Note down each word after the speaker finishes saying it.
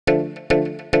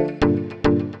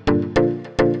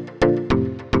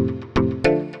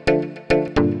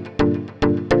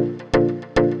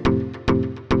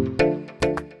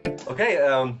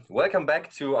Welcome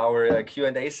back to our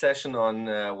Q&A session on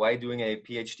why doing a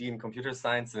PhD in computer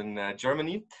science in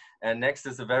Germany. And next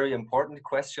is a very important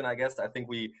question, I guess. I think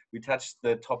we touched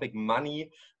the topic money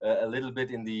a little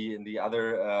bit in the other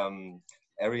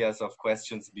areas of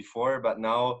questions before, but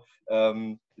now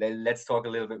let's talk a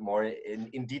little bit more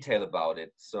in detail about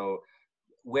it. So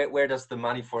where does the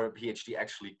money for a PhD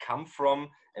actually come from?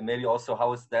 And maybe also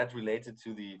how is that related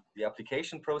to the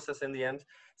application process in the end?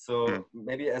 So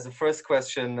maybe as a first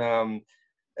question,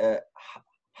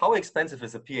 how expensive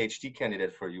is a PhD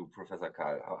candidate for you, Professor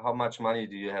Karl? How much money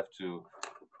do you have to,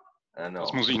 I don't know.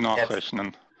 Das muss ich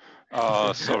nachrechnen.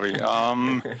 Sorry.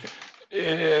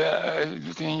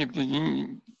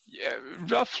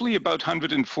 Roughly about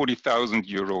 140,000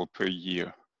 euro per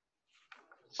year.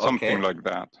 Something like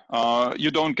that. You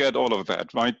don't get all of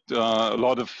that, right? A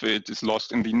lot of it is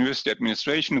lost in the university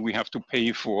administration. We have to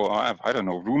pay for, I don't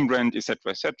know, room rent,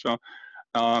 etc., etc.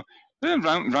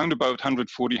 Around about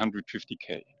 140,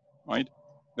 150K, right?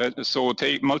 So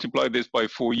multiply this by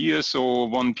 4 years. So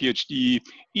one PhD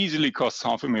easily costs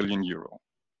 €500,000,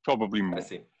 probably more. I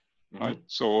see. Right?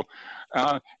 So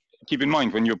keep in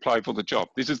mind when you apply for the job,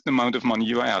 this is the amount of money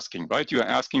you are asking, right? You are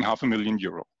asking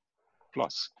 €500,000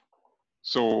 plus.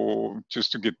 So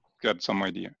just to get some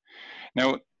idea.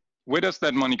 Now, where does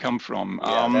that money come from?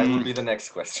 Yeah, that would be the next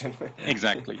question.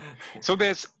 Exactly. So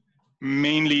there's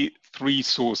mainly 3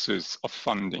 sources of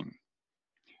funding.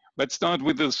 Let's start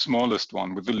with the smallest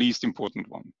one, with the least important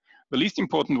one. The least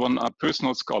important one are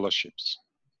personal scholarships.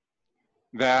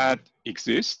 That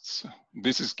exists.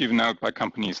 This is given out by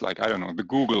companies like, I don't know, the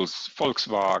Googles,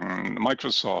 Volkswagen,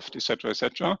 Microsoft, etc.,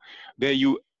 etc. There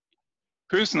you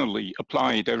personally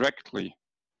apply directly,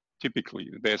 typically,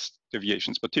 there's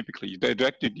deviations, but typically they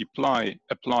directly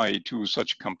apply to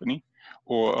such a company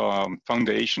or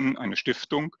foundation, eine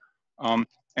Stiftung,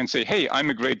 and say, hey, I'm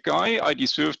a great guy, I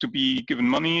deserve to be given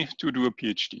money to do a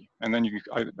PhD. And then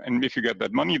and if you get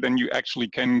that money, then you actually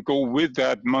can go with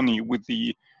that money, with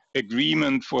the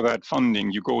agreement for that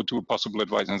funding. You go to a possible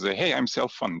advisor and say, hey, I'm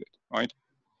self-funded, right?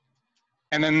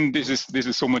 And then this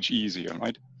is so much easier,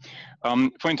 right?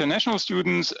 For international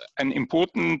students, an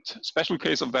important special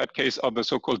case of that case are the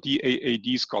so-called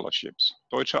DAAD scholarships,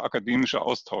 Deutscher Akademischer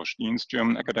Austauschdienst,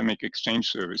 German Academic Exchange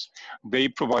Service. They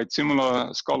provide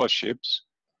similar scholarships,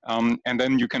 and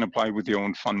then you can apply with your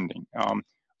own funding.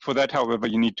 For that, however,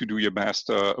 you need to do your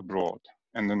master abroad,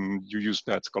 and then you use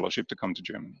that scholarship to come to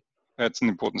Germany. That's an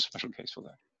important special case for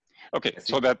that. Okay,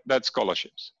 so that's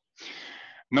scholarships.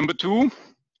 Number 2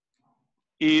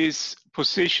 is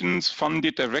positions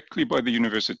funded directly by the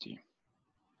university.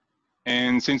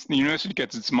 And since the university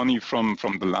gets its money from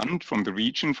the land, from the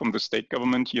region, from the state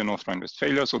government here in North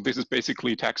Rhine-Westphalia, so this is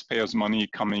basically taxpayers' money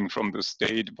coming from the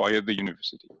state via the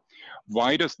university.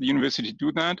 Why does the university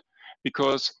do that?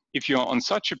 Because if you're on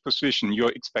such a position,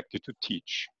 you're expected to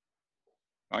teach.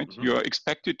 Right? You are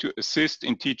expected to assist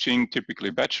in teaching typically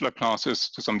bachelor classes,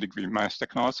 to some degree master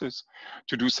classes,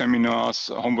 to do seminars,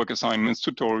 homework assignments,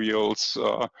 tutorials,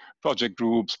 project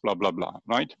groups, blah, blah, blah,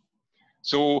 right?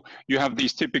 So you have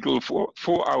these typical 4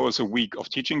 hours a week of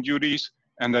teaching duties,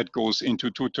 and that goes into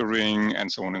tutoring and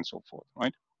so on and so forth,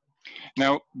 right?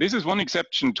 Now, this is one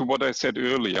exception to what I said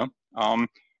earlier,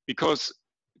 because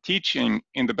teaching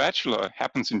in the bachelor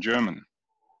happens in German.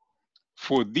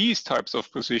 For these types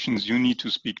of positions, you need to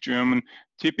speak German,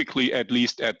 typically at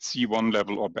least at C1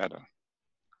 level or better.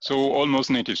 So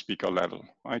almost native speaker level,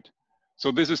 right?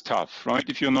 So this is tough, right?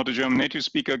 If you're not a German native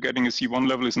speaker, getting a C1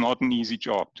 level is not an easy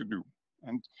job to do.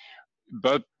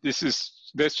 But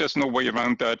there's just no way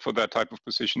around that. For that type of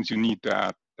positions, you need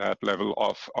that level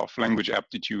of language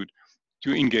aptitude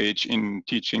to engage in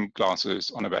teaching classes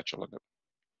on a bachelor level.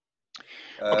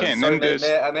 Okay, and sorry,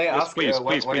 then may I ask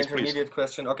one please. intermediate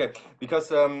question? Okay,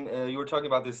 because you were talking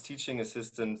about these teaching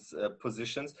assistants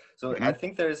positions. So I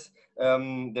think there's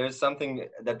something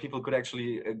that people could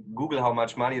actually Google how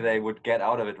much money they would get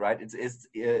out of it, right? It's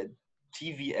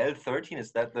TVL 13.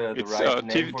 Is that the right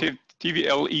name?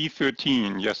 TVLE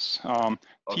 13, yes.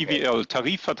 TVL,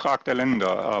 Tarifvertrag der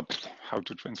Länder. How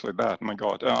to translate that? My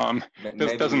God,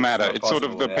 doesn't matter. It's sort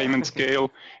of the payment scale.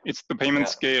 It's the payment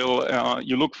scale.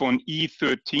 You look for an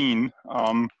E13.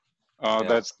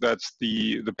 That's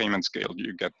the payment scale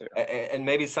you get there. And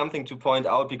maybe something to point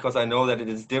out, because I know that it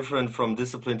is different from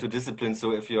discipline to discipline.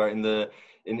 So if you are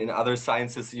in other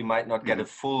sciences, you might not get a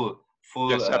full.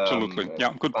 Yes, absolutely.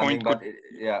 Yeah, good funding, point.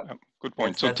 But Good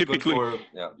point. That's typically, good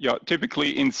for,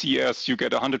 typically in CS you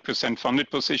get 100%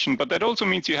 funded position, but that also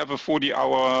means you have a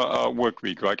 40-hour work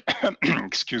week, right?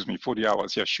 Excuse me, 40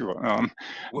 hours. Yeah, sure.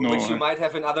 Which you might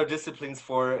have in other disciplines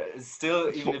for still,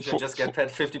 even if you just get paid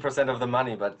 50% of the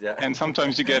money, but yeah. And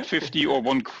sometimes you get 50 or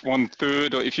one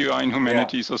third, or if you are in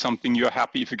humanities or something, you're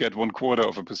happy if you get 1/4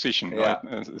 of a position, right?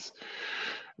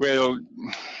 Well,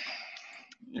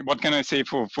 what can I say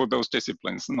for those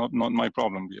disciplines? Not my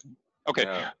problem really. Okay,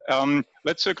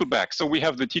 let's circle back. So we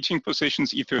have the teaching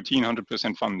positions, E13,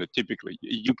 100% funded, typically.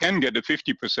 You can get a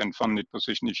 50% funded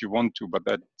position if you want to, but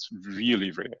that's really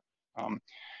rare.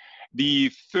 The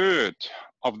third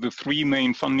of the three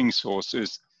main funding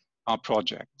sources are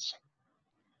projects,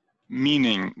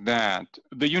 meaning that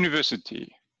the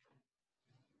university,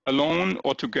 alone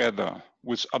or together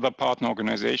with other partner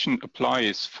organizations,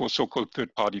 applies for so-called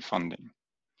third-party funding.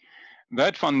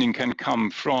 That funding can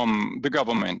come from the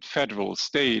government, federal,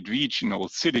 state, regional,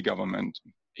 city government.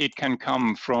 It can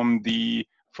come from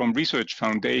research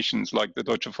foundations like the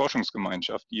Deutsche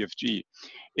Forschungsgemeinschaft, DFG.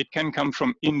 It can come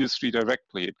from industry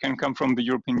directly. It can come from the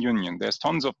European Union. There's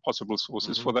tons of possible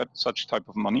sources for that, such type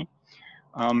of money.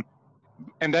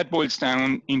 And that boils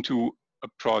down into a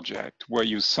project where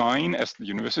you sign, as the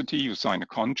university, you sign a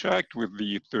contract with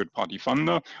the third-party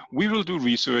funder. We will do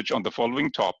research on the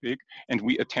following topic, and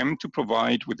we attempt to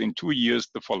provide within 2 years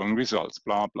the following results,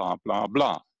 blah, blah, blah,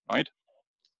 blah, right?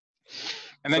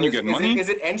 And then you get money. Is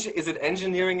it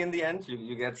engineering in the end?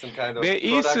 You get some kind of there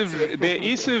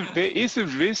is a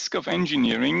risk of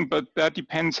engineering, but that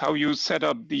depends how you set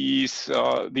up these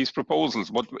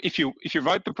proposals. If you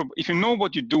know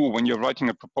what you do when you're writing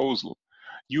a proposal,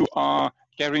 you are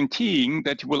guaranteeing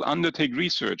that you will undertake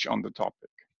research on the topic.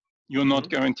 You're not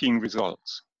guaranteeing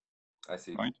results. I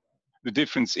see. Right? The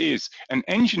difference is an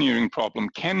engineering problem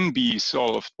can be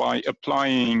solved by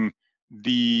applying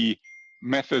the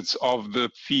methods of the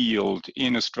field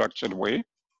in a structured way.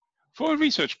 For a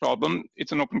research problem,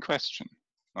 it's an open question,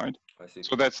 right? I see.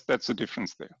 So that's the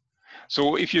difference there.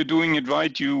 So if you're doing it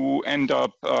right, you end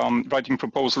up writing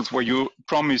proposals where you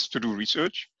promise to do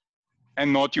research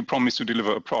and not you promise to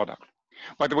deliver a product.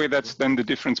 By the way, that's then the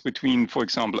difference between, for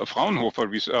example, a Fraunhofer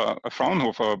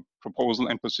proposal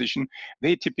and position.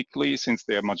 They typically, since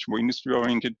they are much more industry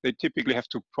oriented, they typically have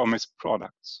to promise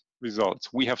products,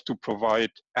 results. We have to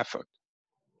provide effort,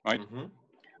 right?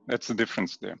 That's the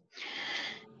difference there.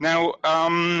 Now,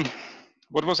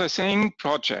 what was I saying?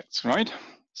 Projects, right?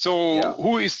 So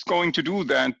who is going to do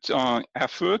that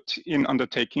effort in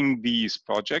undertaking these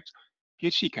projects?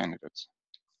 PhD candidates.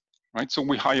 Right, so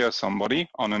we hire somebody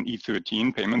on an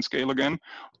E13 payment scale again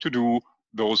to do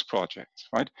those projects,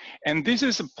 right? And this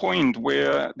is a point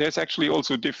where there's actually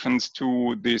also a difference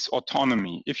to this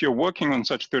autonomy. If you're working on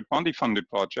such third-party funded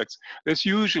projects, there's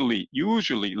usually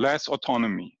less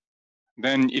autonomy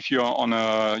than if you're on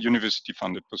a university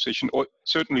funded position, or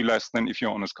certainly less than if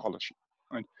you're on a scholarship,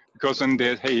 right? Because then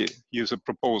there's, hey, here's a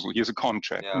proposal, here's a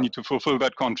contract, we need to fulfill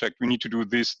that contract, we need to do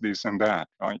this, this, and that,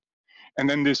 right? And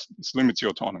then this limits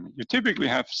your autonomy. You typically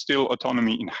have still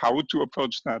autonomy in how to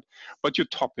approach that, but your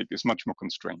topic is much more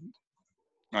constrained,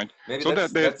 right? Maybe so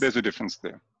there's a difference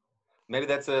there. Maybe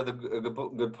that's a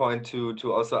good point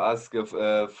to also ask of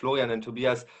Florian and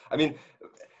Tobias. I mean,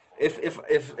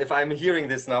 if I'm hearing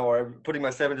this now, or putting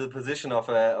myself into the position of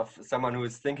someone who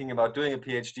is thinking about doing a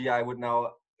PhD, I would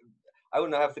now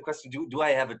have the question, do I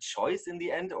have a choice in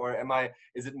the end, or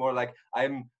is it more like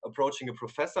I'm approaching a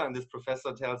professor and this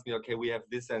professor tells me, okay, we have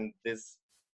this and this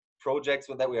projects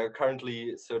that we are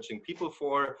currently searching people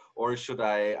for, or should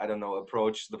I don't know,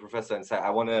 approach the professor and say,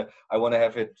 I want to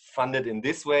have it funded in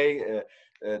this way,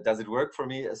 does it work for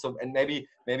me? So, and maybe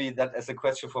that as a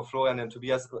question for Florian and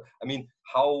Tobias, I mean,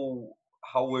 how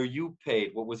were you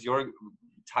paid? What was your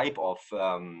type of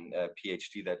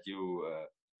PhD that you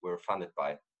were funded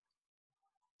by?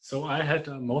 So I had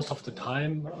most of the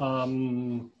time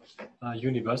a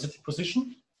university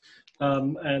position,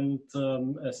 and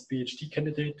as PhD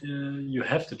candidate, you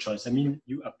have the choice. I mean,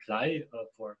 you apply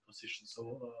for a position.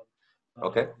 So,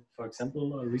 for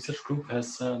example, a research group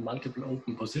has multiple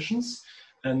open positions,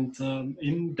 and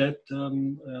in that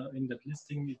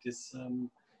listing, it is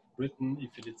written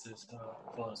if it is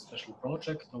for a special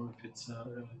project or if it's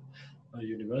a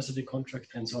university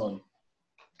contract and so on.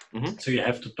 So you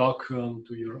have to talk to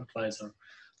your advisor,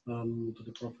 to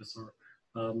the professor,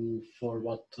 for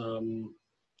what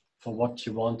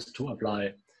you want to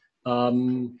apply,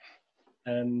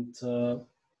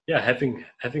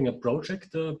 having a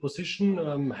project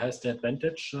position has the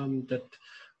advantage that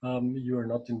you are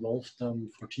not involved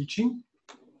for teaching,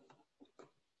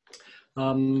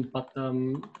 but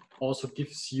also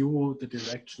gives you the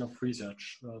direction of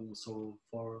research. So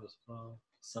for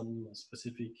some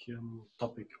specific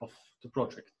topic of the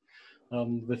project.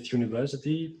 With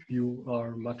university, you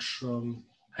are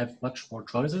have much more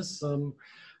choices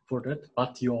for that,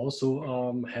 but you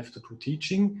also have to do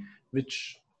teaching,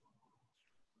 which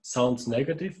sounds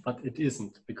negative, but it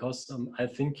isn't, because I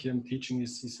think teaching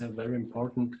is a very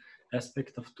important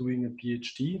aspect of doing a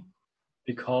PhD,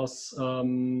 because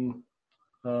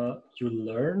you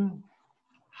learn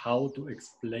how to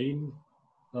explain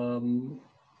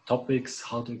topics,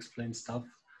 how to explain stuff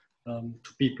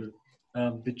to people,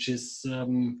 which is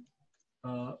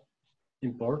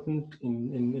important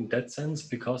in that sense,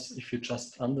 because if you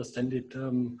just understand it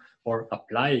or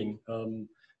applying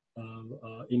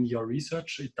in your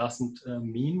research, it doesn't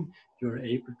mean you're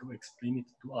able to explain it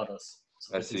to others.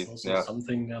 So I see. It's also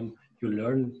something you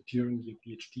learn during your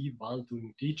PhD while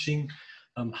doing teaching,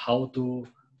 how to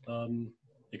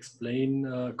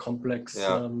explain complex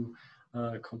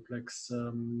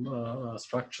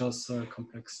structures,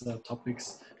 complex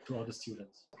topics to other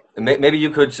students. Maybe you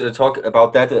could talk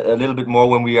about that a little bit more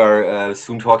when we are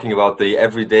soon talking about the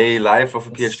everyday life of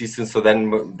a PhD student. So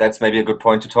then that's maybe a good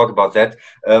point to talk about that.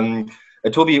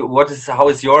 Toby, how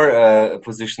is your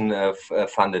position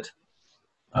funded?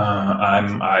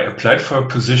 I applied for a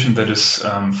position that is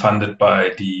funded by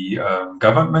the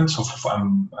government. So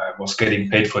I was getting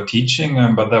paid for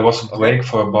teaching, but there was a break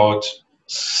for about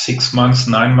 6 months,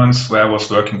 9 months, where I was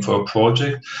working for a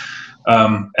project,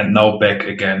 and now back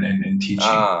again in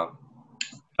teaching.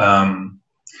 I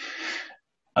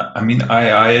mean,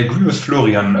 I agree with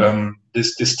Florian.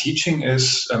 This teaching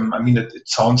is, I mean, it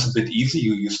sounds a bit easy.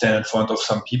 You stand in front of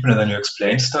some people and then you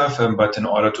explain stuff, but in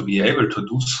order to be able to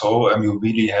do so, you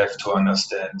really have to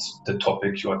understand the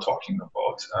topic you are talking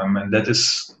about. And that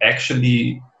is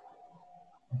actually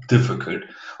difficult,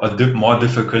 or more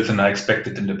difficult than I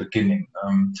expected in the beginning.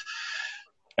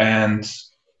 And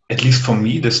at least for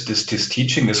me, this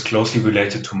teaching is closely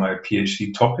related to my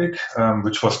PhD topic,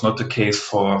 which was not the case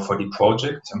for the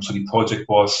project. So the project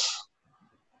was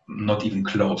not even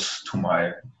close to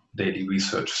my daily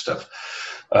research stuff.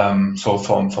 So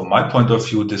from my point of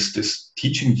view, this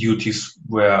teaching duties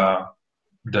were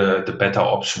the better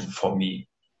option for me.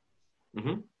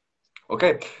 Mm-hmm.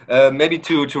 Okay, maybe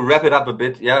to wrap it up a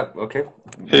bit. Yeah, okay.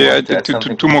 Yeah,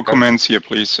 two more comments here,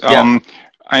 please.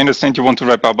 I understand you want to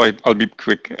wrap up. I'll be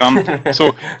quick.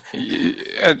 So,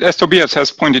 as Tobias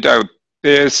has pointed out,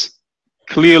 there's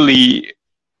clearly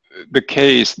the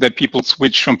case that people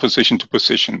switch from position to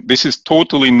position. This is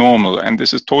totally normal, and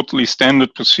this is totally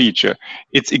standard procedure.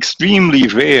 It's extremely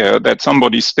rare that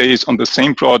somebody stays on the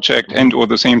same project and or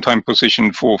the same time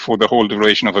position for the whole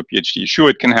duration of a PhD. Sure,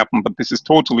 it can happen, but this is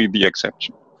totally the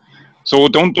exception. So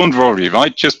don't worry,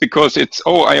 right? Just because it's,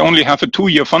 oh, I only have a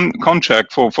 2-year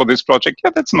contract for this project.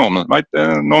 Yeah, that's normal, right?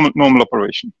 Normal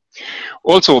operation.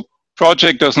 Also,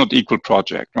 project does not equal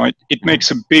project, right? It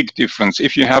makes a big difference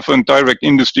if you have a direct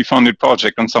industry-funded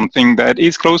project on something that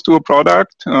is close to a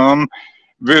product,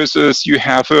 versus you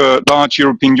have a large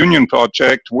European Union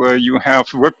project where you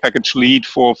have work package lead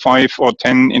for 5 or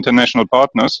 10 international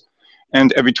partners.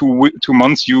 And every 2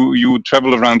 months you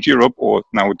travel around Europe, or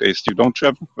nowadays you don't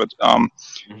travel, but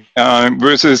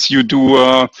versus you do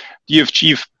a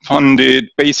DFG-funded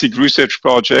basic research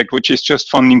project, which is just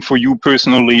funding for you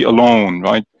personally alone,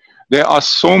 right? There are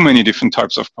so many different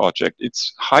types of projects. It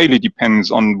highly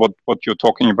depends on what you're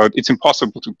talking about. It's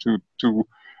impossible to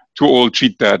all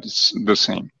treat that the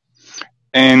same.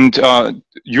 And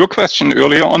your question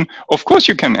earlier on, of course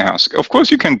you can ask. Of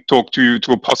course you can talk to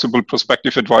a possible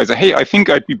prospective advisor. Hey, I think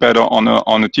I'd be better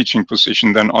on a teaching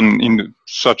position than in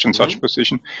such and such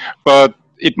position. But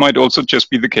it might also just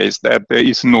be the case that there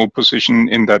is no position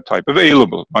in that type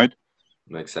available, right?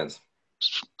 Makes sense.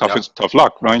 Tough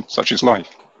luck, right? Such is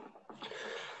life.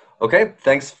 Okay,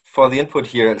 thanks for the input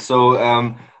here. So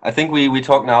I think we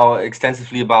talked now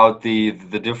extensively about the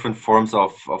different forms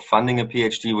of funding a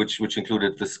PhD, which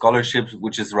included the scholarship,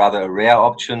 which is rather a rare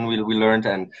option we learned,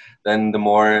 and then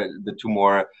the two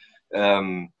more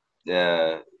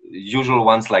usual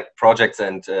ones like projects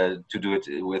and to do it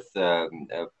with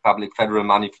public federal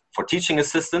money for teaching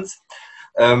assistance.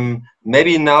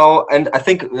 Maybe now, and I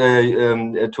think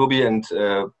Toby and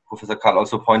Professor Karl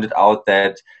also pointed out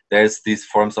that there's these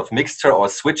forms of mixture or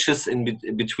switches in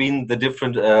between the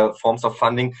different forms of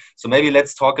funding. So maybe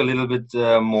let's talk a little bit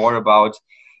more about,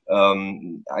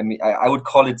 I mean, I would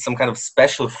call it some kind of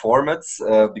special formats,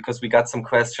 because we got some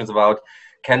questions about,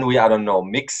 can we, I don't know,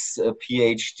 mix a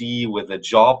PhD with a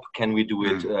job? Can we do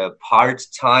it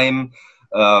part-time?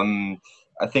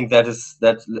 I think that is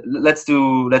that.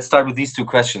 Let's start with these two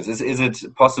questions. Is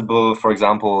it possible, for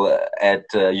example, at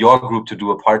your group to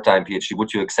do a part-time PhD?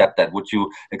 Would you accept that? Would you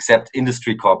accept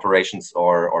industry cooperations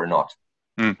or not?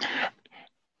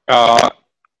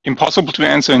 Impossible to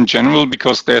answer in general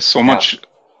because there's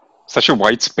such a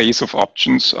wide space of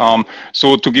options.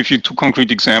 So to give you two concrete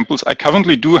examples, I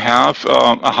currently do have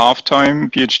a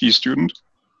half-time PhD student.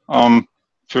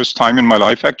 First time in my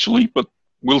life actually, but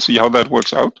we'll see how that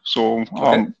works out. So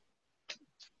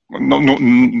no,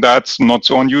 that's not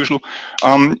so unusual.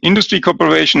 Industry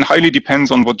cooperation highly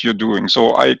depends on what you're doing.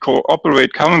 So I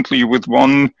cooperate currently with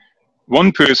one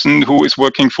person who is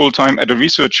working full-time at a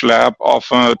research lab of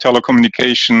a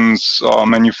telecommunications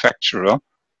manufacturer.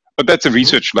 But that's a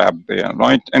research lab there,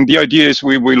 right? And the idea is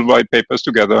we will write papers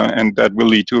together and that will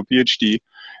lead to a PhD.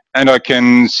 And I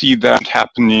can see that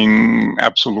happening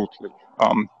absolutely.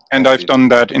 And I've done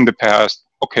that in the past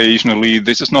occasionally.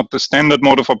 This is not the standard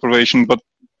mode of operation, but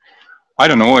I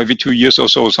don't know, every 2 years or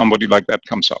so, somebody like that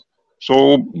comes up.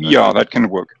 So yeah, that can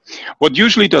work. What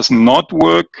usually does not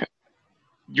work,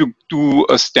 you do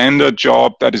a standard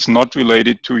job that is not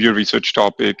related to your research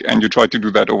topic and you try to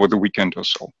do that over the weekend or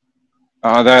so.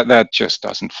 That just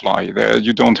doesn't fly. There,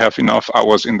 you don't have enough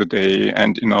hours in the day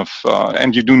and enough,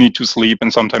 and you do need to sleep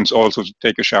and sometimes also to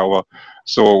take a shower.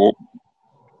 So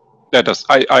that does.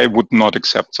 I would not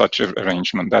accept such an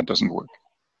arrangement. That doesn't work.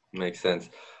 Makes sense.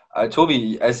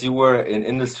 Toby, as you were in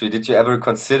industry, did you ever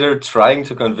consider trying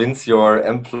to convince your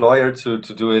employer to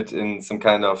do it in some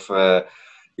kind of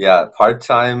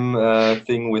part-time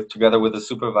thing together with a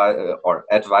supervisor or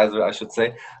advisor, I should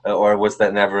say, or was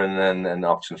that never an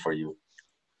option for you?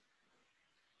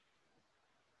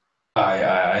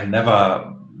 I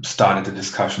never started a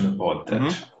discussion about that.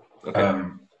 Mm-hmm. Okay.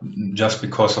 Just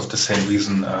because of the same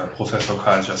reason Professor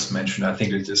Karl just mentioned. I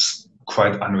think it is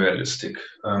quite unrealistic.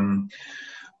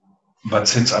 But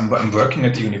since I'm working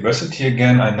at the university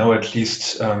again, I know at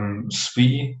least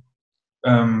 3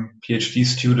 PhD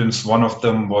students. One of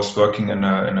them was working in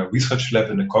a research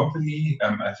lab in a company.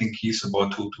 I think he's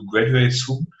about to graduate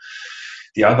soon.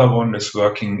 The other one is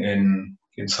working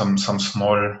in some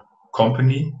small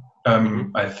company.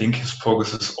 I think his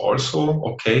progress is also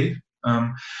okay.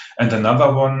 And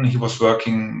another one, he was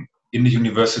working in the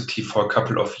university for a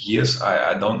couple of years.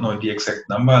 I don't know the exact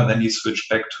number. And then he switched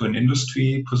back to an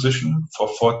industry position for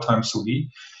 4 times a week.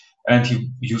 And he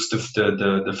used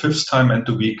the fifth time and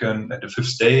the weekend, and the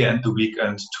fifth day and the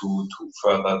weekend to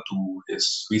further do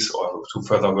his research, or to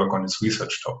further work on his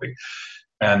research topic.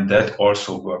 And that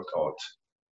also worked out.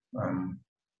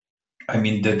 I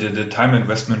mean, the time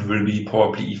investment will be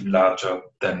probably even larger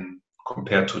than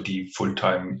compared to the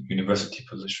full-time university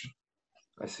position.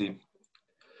 I see.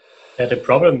 Yeah, the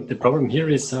problem here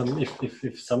is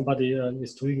if somebody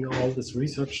is doing all this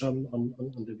research on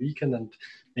the weekend and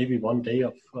maybe one day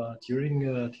of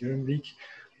during week,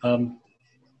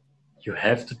 you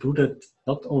have to do that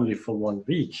not only for 1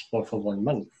 week or for 1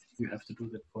 month. You have to do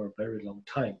that for a very long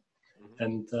time,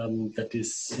 and that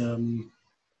is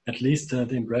at least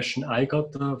the impression I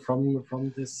got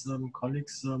from these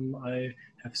colleagues I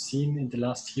have seen in the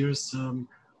last years.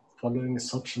 Following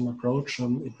such an approach,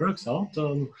 it works out.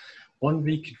 1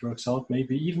 week it works out,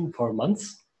 maybe even for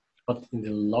months, but in the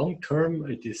long term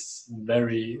it is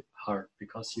very hard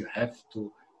because you have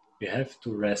to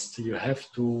rest, you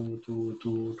have to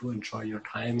enjoy your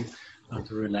time and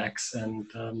to relax.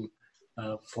 And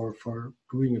for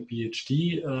doing a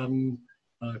PhD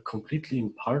completely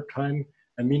in part-time,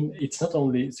 I mean, it's not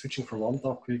only switching from one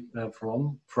topic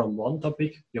from one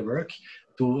topic, your work,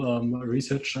 to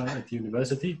research at the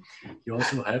university. You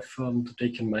also have to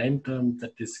take in mind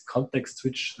that this context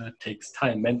switch takes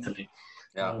time mentally.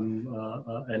 Yeah.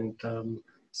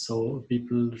 So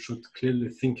people should clearly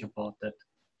think about that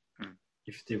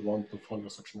if they want to follow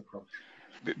such an approach.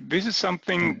 This is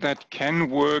something that can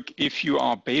work if you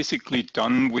are basically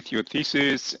done with your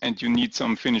thesis and you need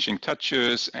some finishing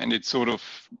touches and it's sort of,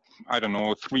 I don't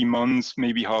know, 3 months,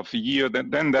 maybe half a year,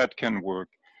 then that can work.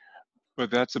 But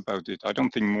that's about it. I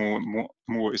don't think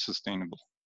more is sustainable.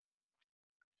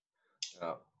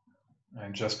 Yeah.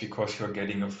 And just because you're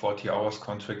getting a 40 hours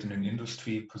contract in an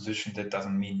industry position, that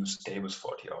doesn't mean you stay with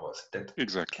 40 hours. That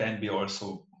can be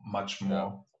also much more.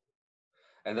 Yeah.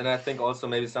 And then I think also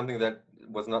maybe something that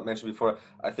was not mentioned before,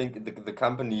 I think the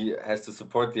company has to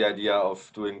support the idea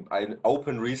of doing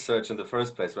open research in the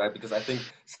first place, right? Because I think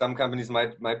some companies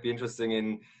might be interested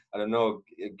in, I don't know,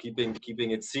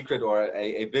 keeping it secret or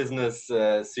a business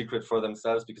secret for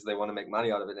themselves because they want to make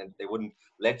money out of it and they wouldn't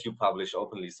let you publish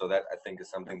openly. So that I think is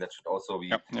something that should also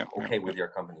be okay with your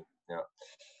company. Yeah.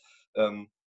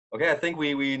 Okay, I think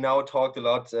we now talked a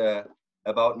lot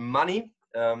about money.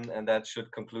 And that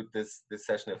should conclude this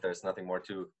session. If there's nothing more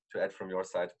to add from your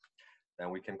side, then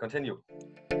we can continue.